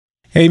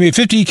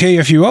AM850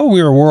 KFUO.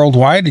 We are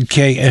worldwide at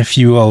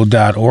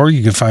KFUO.org.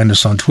 You can find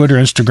us on Twitter,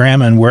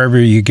 Instagram, and wherever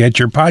you get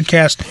your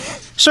podcast.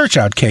 Search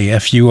out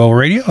KFUO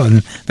Radio,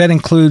 and that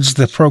includes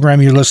the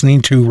program you're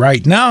listening to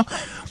right now,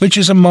 which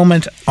is a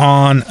moment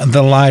on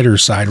the lighter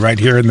side, right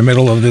here in the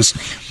middle of this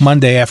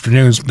Monday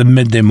afternoon's The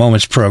Midday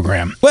Moments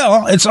program.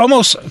 Well, it's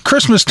almost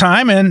Christmas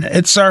time, and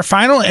it's our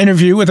final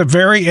interview with a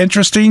very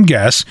interesting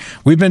guest.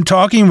 We've been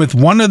talking with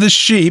one of the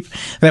sheep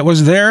that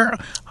was there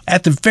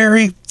at the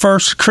very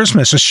first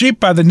Christmas, a sheep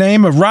by the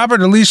name of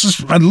Robert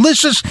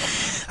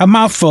a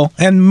mouthful,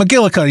 and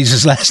Magilacuddy's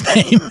his last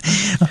name.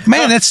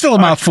 Man, that's still a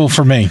mouthful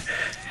for me.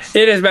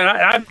 It is,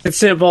 man. It's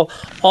simple.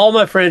 All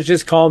my friends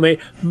just call me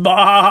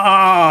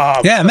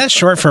Baaab. Yeah, and that's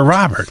short for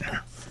Robert.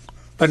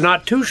 But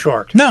not too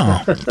short. No,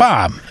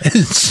 Baaab.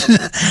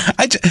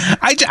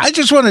 I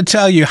just want to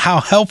tell you how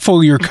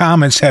helpful your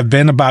comments have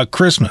been about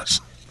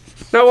Christmas.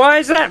 Now, why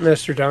is that,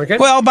 Mr. Duncan?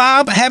 Well,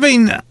 Bob,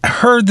 having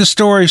heard the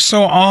story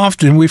so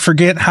often, we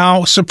forget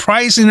how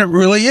surprising it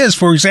really is.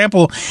 For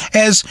example,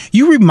 as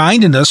you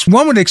reminded us,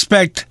 one would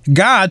expect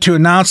God to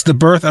announce the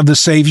birth of the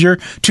Savior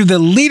to the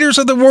leaders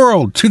of the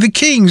world, to the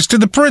kings, to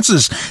the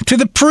princes, to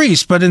the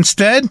priests. But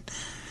instead,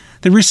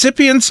 the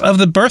recipients of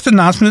the birth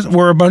announcement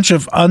were a bunch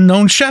of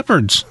unknown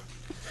shepherds.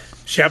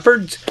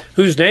 Shepherds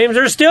whose names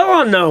are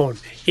still unknown,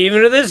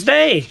 even to this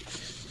day.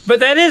 But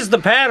that is the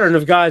pattern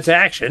of God's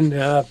action,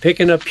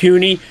 picking a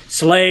puny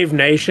slave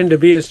nation to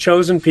be his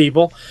chosen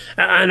people,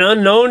 an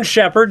unknown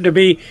shepherd to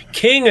be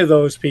king of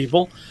those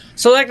people,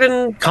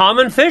 selecting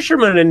common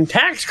fishermen and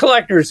tax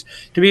collectors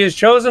to be his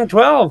chosen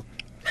 12.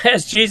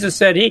 As Jesus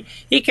said,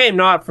 he came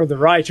not for the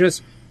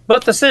righteous,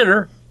 but the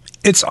sinner.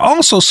 It's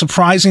also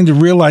surprising to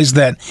realize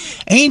that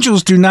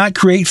angels do not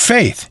create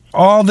faith.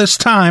 All this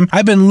time,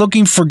 I've been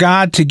looking for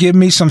God to give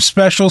me some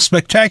special,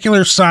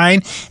 spectacular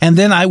sign, and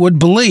then I would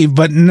believe.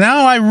 But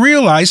now I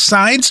realize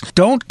signs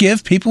don't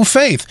give people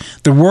faith.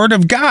 The Word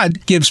of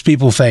God gives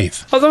people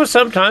faith. Although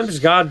sometimes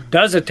God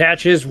does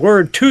attach His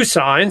Word to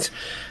signs,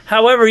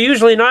 however,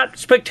 usually not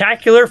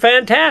spectacular,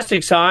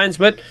 fantastic signs,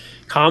 but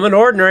common,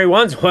 ordinary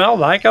ones, well,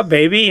 like a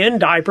baby in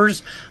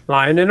diapers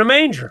lying in a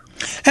manger.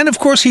 And, of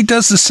course, he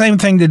does the same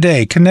thing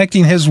today,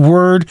 connecting his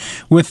word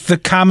with the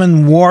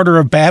common water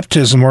of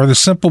baptism or the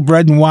simple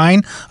bread and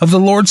wine of the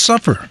Lord's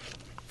Supper.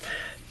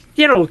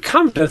 You know,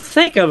 come to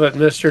think of it,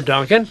 Mr.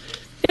 Duncan,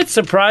 it's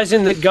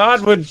surprising that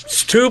God would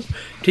stoop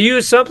to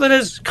use something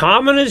as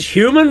common as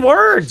human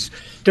words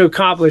to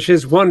accomplish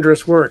his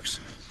wondrous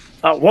works.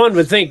 One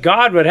would think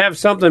God would have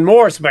something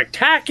more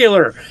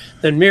spectacular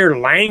than mere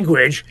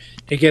language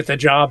to get the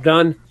job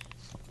done.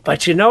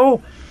 But you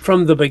know,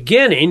 from the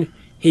beginning,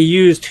 he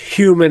used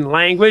human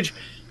language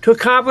to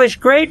accomplish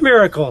great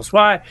miracles,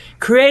 by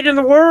creating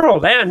the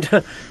world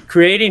and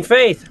creating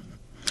faith.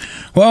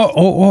 Well,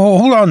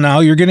 hold on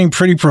now. You're getting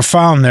pretty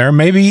profound there.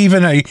 Maybe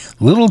even a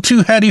little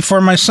too heady for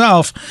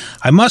myself.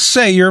 I must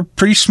say you're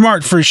pretty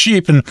smart for a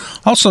sheep, and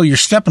also you're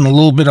stepping a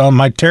little bit on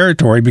my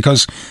territory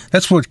because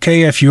that's what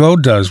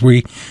KFUO does.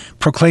 We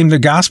proclaim the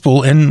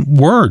gospel in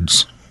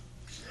words.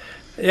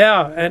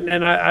 Yeah,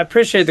 and I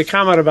appreciate the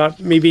comment about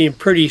me being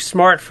pretty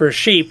smart for a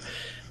sheep,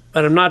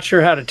 but I'm not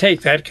sure how to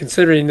take that,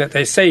 considering that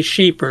they say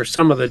sheep are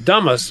some of the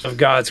dumbest of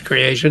God's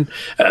creation.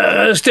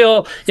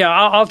 Still, yeah,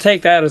 I'll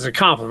take that as a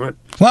compliment.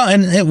 Well,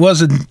 and it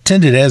was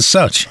intended as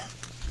such.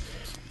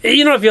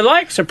 You know, if you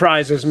like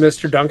surprises,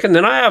 Mr. Duncan,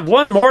 then I have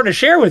one more to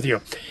share with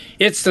you.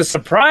 It's the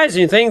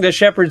surprising thing the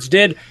shepherds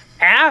did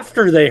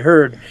after they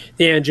heard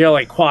the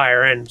angelic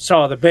choir and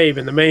saw the babe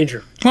in the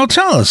manger. Well,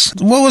 tell us,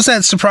 what was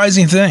that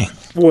surprising thing?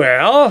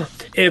 Well,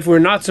 if we're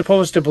not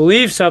supposed to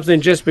believe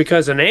something just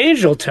because an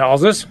angel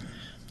tells us,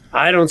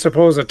 I don't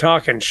suppose a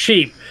talking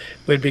sheep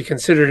would be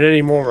considered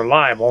any more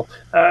reliable.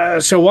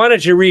 So why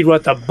don't you read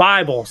what the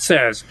Bible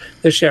says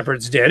the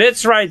shepherds did?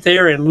 It's right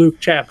there in Luke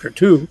chapter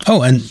 2.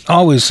 Oh, and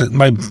always,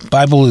 my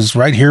Bible is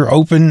right here,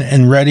 open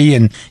and ready.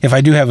 And if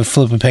I do have a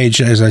flip a page,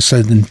 as I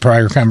said in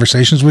prior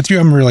conversations with you,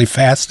 I'm really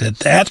fast at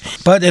that.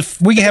 But if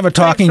we have a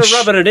talking... Thanks for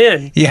rubbing it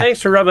in. Yeah.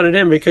 Thanks for rubbing it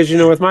in, because, you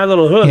know, with my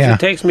little hooves, Yeah. it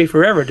takes me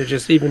forever to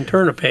just even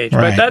turn a page.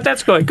 Right. But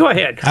that's good. Go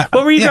ahead.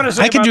 What were you going to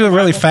say? I can do it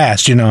really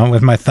fast, you know,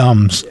 with my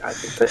thumbs.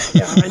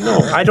 Yeah, I know.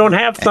 I don't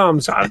have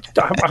thumbs.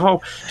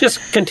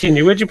 Just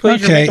continue, would you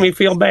please? Okay. You're making me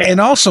feel bad. And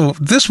also,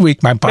 this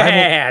week, my Bible...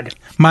 Bad.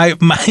 My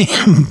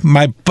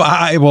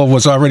Bible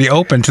was already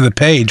open to the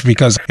page,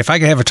 because if I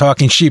can have a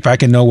talking sheep, I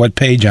can know what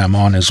page I'm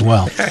on as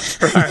well.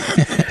 That's right.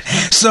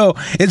 So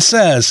it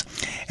says,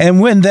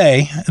 and when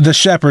they, the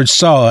shepherds,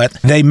 saw it,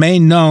 they made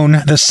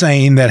known the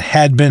saying that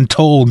had been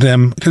told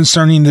them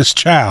concerning this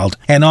child,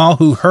 and all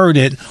who heard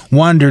it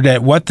wondered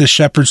at what the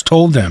shepherds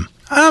told them.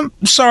 I'm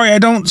sorry, I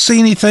don't see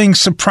anything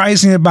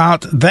surprising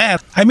about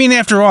that. I mean,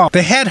 after all,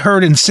 they had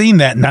heard and seen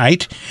that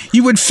night.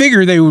 You would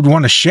figure they would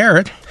want to share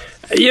it.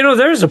 You know,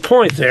 there's a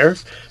point there.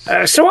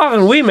 So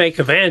often we make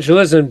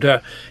evangelism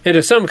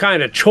into some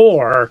kind of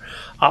chore or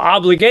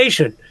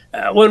obligation,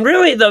 when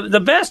really the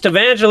best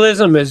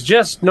evangelism is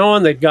just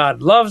knowing that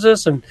God loves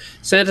us and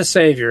sent a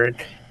Savior. And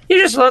you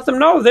just let them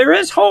know there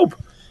is hope.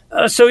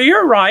 So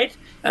you're right.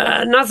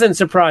 Nothing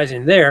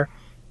surprising there.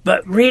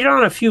 But read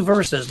on a few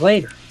verses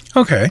later.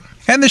 Okay.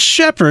 And the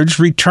shepherds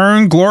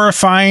returned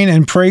glorifying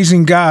and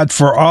praising God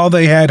for all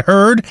they had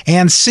heard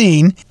and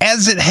seen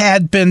as it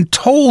had been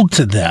told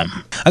to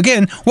them.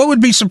 Again, what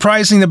would be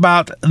surprising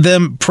about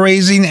them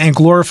praising and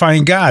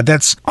glorifying God?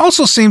 That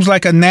also seems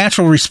like a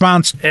natural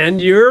response.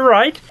 And you're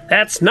right.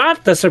 That's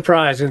not the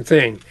surprising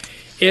thing.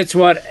 It's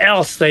what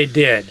else they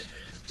did.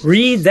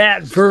 Read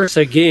that verse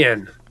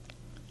again.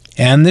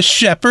 And the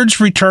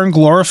shepherds returned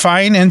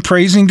glorifying and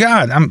praising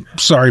God. I'm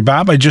sorry,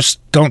 Bob, I just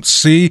don't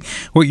see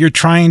what you're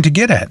trying to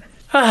get at.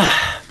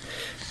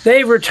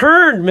 They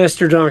returned,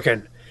 Mr.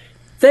 Duncan.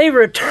 They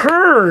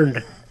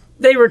returned.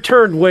 They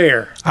returned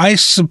where? I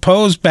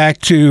suppose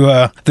back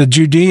to the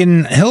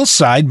Judean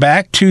hillside,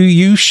 back to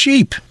you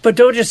sheep. But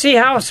don't you see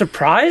how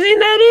surprising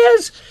that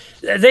is?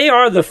 They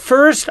are the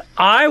first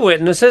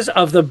eyewitnesses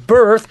of the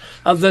birth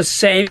of the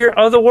Savior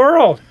of the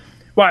world.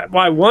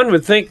 Why, one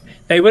would think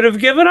they would have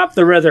given up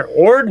the rather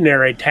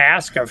ordinary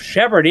task of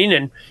shepherding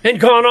and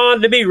gone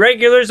on to be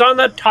regulars on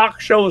the talk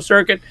show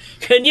circuit.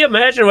 Can you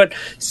imagine what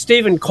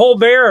Stephen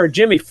Colbert or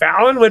Jimmy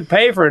Fallon would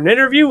pay for an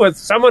interview with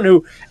someone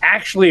who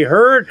actually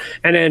heard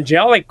an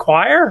angelic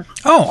choir?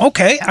 Oh,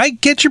 okay. I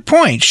get your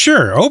point.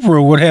 Sure,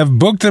 Oprah would have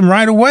booked them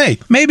right away.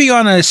 Maybe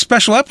on a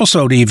special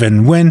episode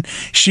even, when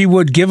she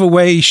would give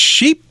away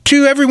sheep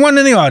to everyone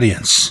in the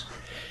audience.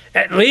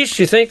 At least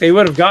you think they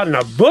would have gotten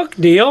a book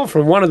deal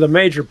from one of the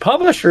major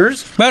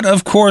publishers. But,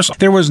 of course,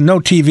 there was no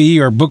TV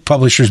or book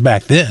publishers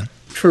back then.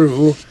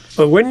 True.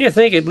 But wouldn't you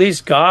think at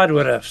least God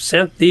would have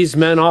sent these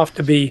men off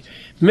to be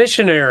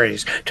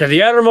missionaries to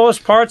the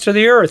uttermost parts of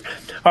the earth,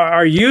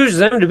 or used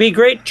them to be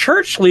great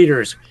church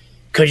leaders?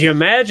 Could you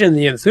imagine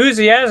the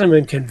enthusiasm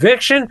and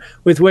conviction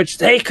with which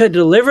they could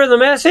deliver the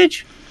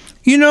message?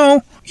 You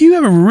know, you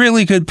have a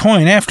really good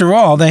point. After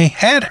all, they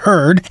had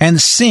heard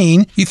and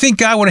seen. You think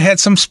God would have had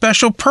some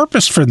special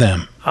purpose for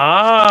them.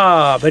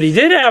 But he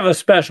did have a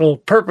special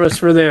purpose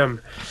for them.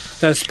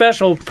 The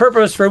special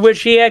purpose for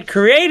which he had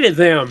created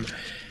them.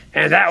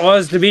 And that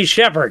was to be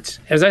shepherds.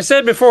 As I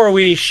said before,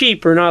 we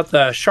sheep are not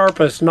the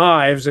sharpest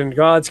knives in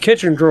God's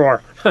kitchen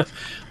drawer.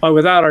 Well,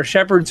 without our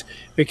shepherds,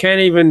 we can't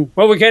even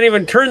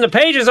turn the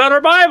pages on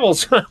our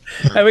Bibles.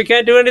 We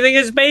can't do anything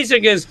as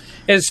basic as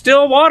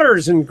still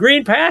waters and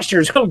green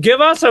pastures. Oh, give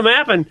us a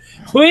map, and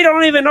we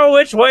don't even know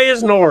which way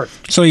is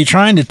north. So you're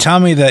trying to tell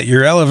me that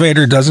your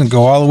elevator doesn't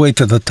go all the way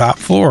to the top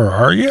floor,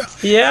 are you?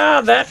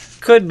 Yeah, that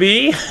could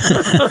be.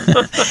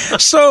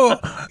 So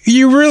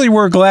you really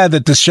were glad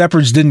that the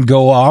shepherds didn't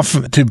go off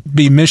to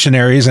be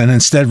missionaries and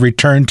instead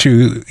return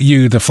to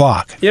you, the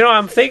flock. You know,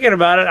 I'm thinking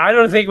about it. I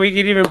don't think we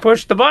could even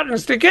push the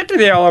buttons to get to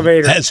the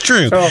elevator. That's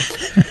true. So,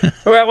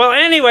 well,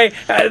 anyway,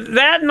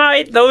 that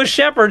night, those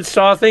shepherds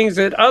saw things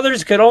that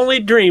others could only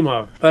dream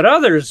of. But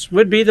others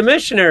would be the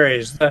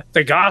missionaries,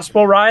 the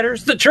gospel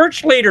writers, the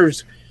church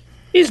leaders.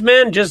 These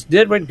men just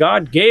did what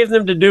God gave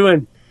them to do,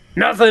 and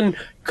nothing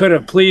could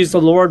have pleased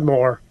the Lord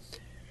more.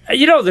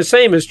 You know, the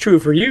same is true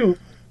for you.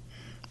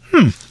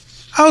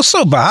 How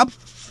so, Bob?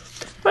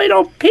 Well, you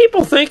know,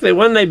 people think that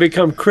when they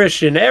become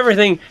Christian,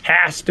 everything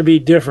has to be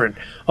different.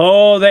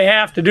 Oh, they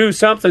have to do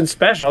something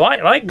special,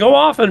 like go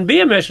off and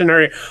be a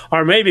missionary,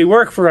 or maybe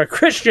work for a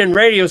Christian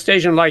radio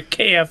station like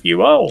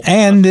KFUO.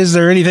 And is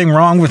there anything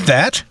wrong with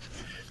that?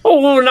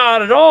 Oh,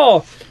 not at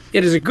all.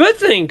 It is a good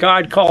thing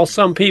God calls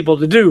some people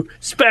to do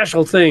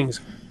special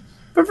things.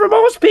 But for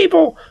most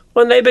people,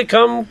 when they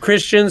become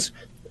Christians,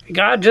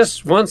 God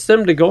just wants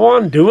them to go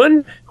on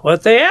doing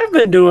what they have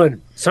been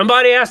doing.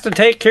 Somebody has to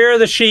take care of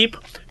the sheep,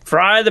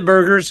 fry the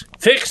burgers,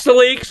 fix the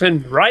leaks,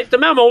 and write the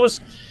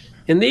memos.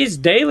 In these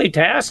daily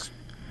tasks,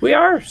 we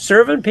are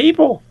serving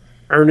people,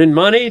 earning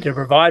money to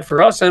provide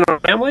for us and our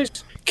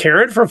families,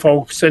 caring for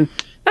folks, and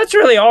that's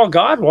really all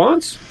God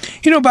wants.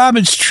 You know, Bob,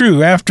 it's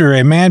true. After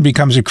a man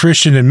becomes a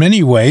Christian in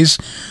many ways,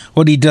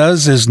 what he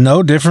does is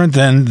no different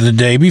than the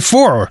day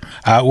before.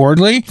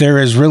 Outwardly, there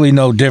is really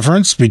no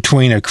difference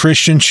between a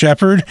Christian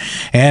shepherd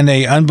and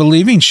an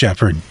unbelieving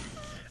shepherd.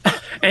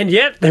 And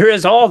yet there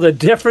is all the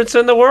difference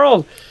in the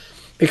world,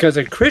 because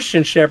a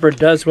Christian shepherd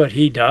does what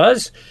he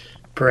does,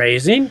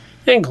 praising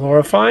and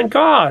glorifying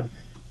God,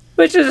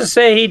 which is to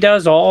say he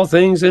does all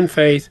things in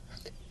faith.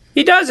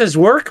 He does his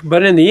work,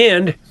 but in the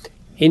end,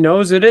 he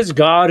knows it is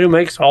God who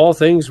makes all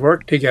things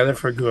work together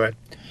for good.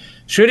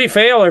 Should he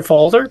fail or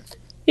falter,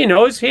 he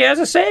knows he has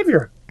a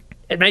Savior.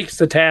 It makes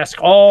the task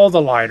all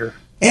the lighter.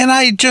 And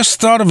I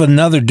just thought of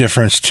another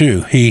difference,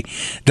 too. He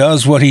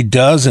does what he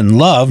does in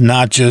love,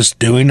 not just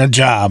doing a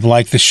job.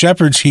 Like the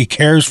shepherds, he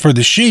cares for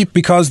the sheep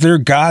because they're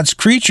God's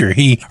creature.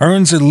 He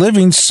earns a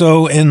living,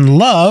 so in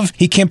love,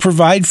 he can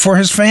provide for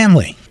his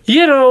family.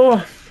 You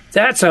know,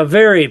 that's a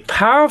very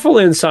powerful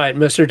insight,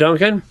 Mr.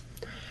 Duncan.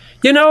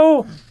 You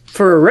know,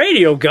 for a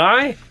radio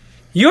guy,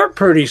 you're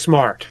pretty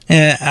smart.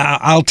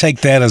 I'll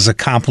take that as a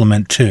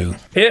compliment, too.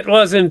 It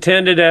was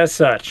intended as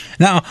such.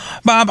 Now,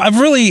 Bob, I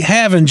really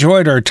have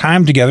enjoyed our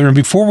time together, and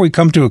before we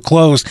come to a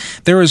close,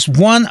 there is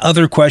one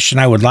other question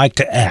I would like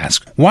to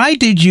ask. Why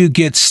did you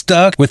get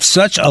stuck with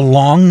such a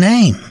long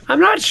name? I'm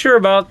not sure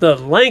about the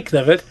length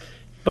of it,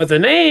 But the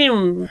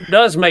name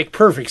does make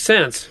perfect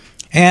sense.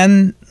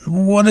 And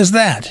what is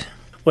that?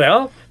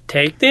 Well,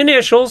 take the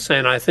initials,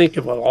 and I think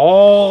it will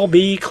all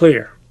be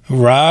clear.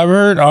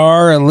 Robert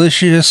R.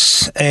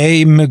 Alicius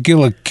A.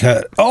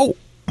 Magilacuddy. Oh,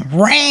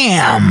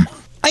 Ram.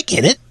 I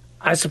get it.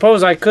 I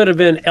suppose I could have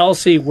been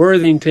Elsie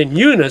Worthington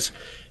Eunice,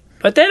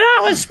 but then I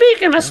was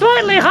speaking a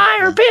slightly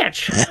higher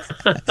pitch.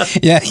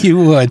 Yeah, you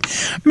would.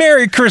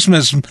 Merry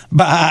Christmas,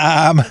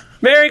 Baaab.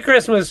 Merry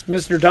Christmas,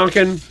 Mr.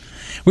 Duncan.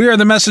 We are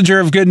the messenger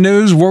of good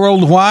news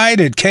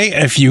worldwide at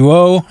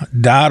kfuo.org.